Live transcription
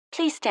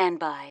Please stand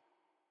by.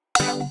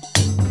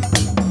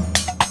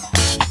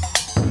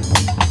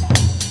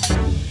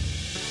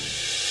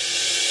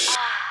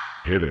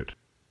 Hit it.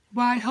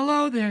 Why,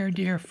 hello there,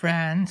 dear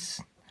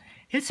friends.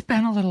 It's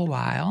been a little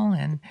while,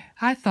 and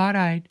I thought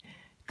I'd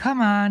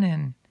come on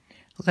and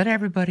let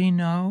everybody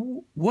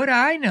know what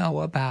I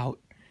know about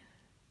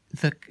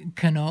the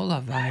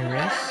canola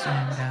virus.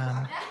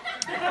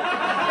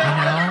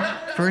 And,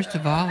 first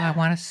of all, I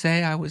want to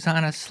say I was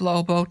on a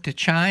slow boat to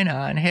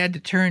China and had to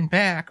turn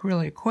back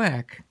really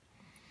quick.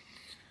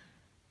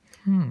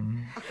 Well,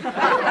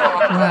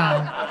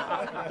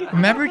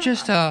 remember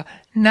just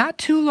not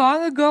too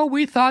long ago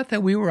we thought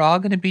that we were all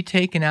going to be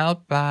taken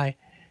out by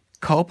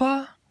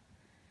Copa?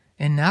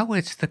 And now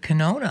it's the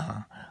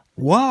Canona.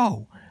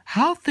 Whoa,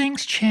 how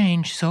things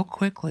change so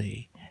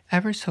quickly,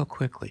 ever so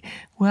quickly.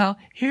 Well,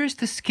 here's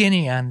the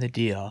skinny on the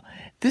deal.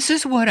 This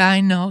is what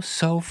I know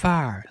so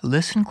far.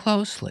 Listen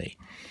closely.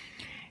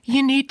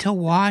 You need to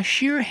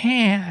wash your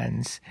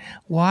hands.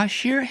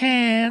 Wash your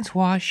hands,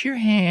 wash your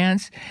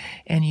hands.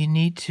 And you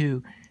need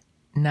to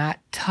not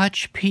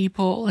touch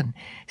people and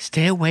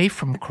stay away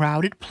from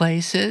crowded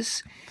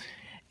places.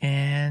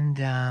 And,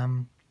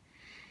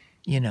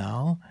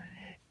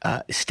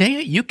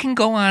 you can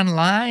go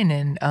online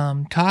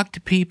and talk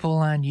to people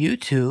on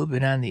YouTube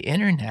and on the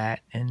internet,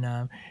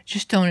 and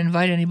just don't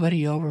invite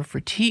anybody over for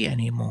tea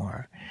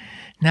anymore.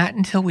 Not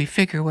until we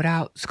figure what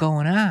out's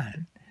going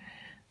on.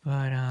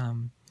 But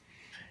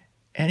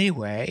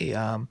anyway,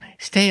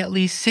 stay at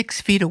least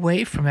 6 feet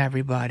away from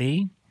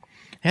everybody.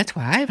 That's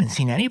why I haven't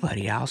seen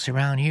anybody else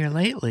around here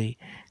lately.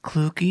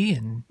 Kluki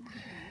and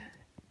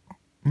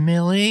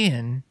Millie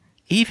and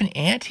even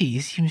Auntie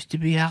seems to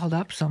be held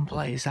up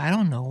someplace. I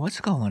don't know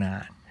what's going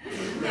on.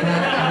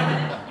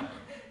 But,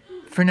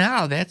 for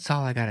now, that's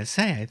all I gotta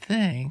say, I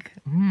think.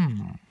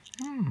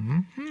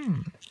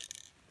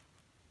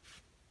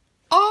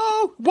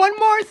 Oh, one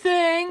more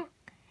thing.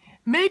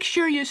 Make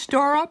sure you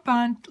store up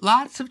on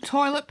lots of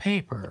toilet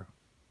paper.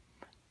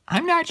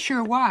 I'm not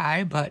sure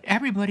why, but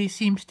everybody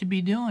seems to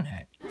be doing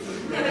it.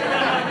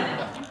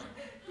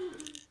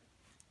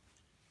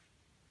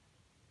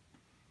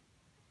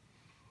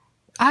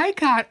 I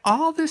got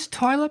all this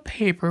toilet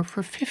paper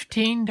for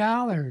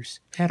 $15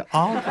 at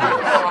Aldi's.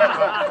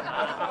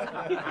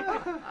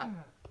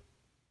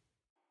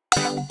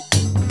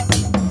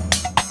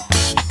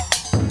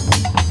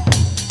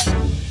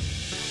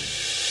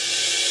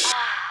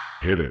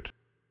 Hit it.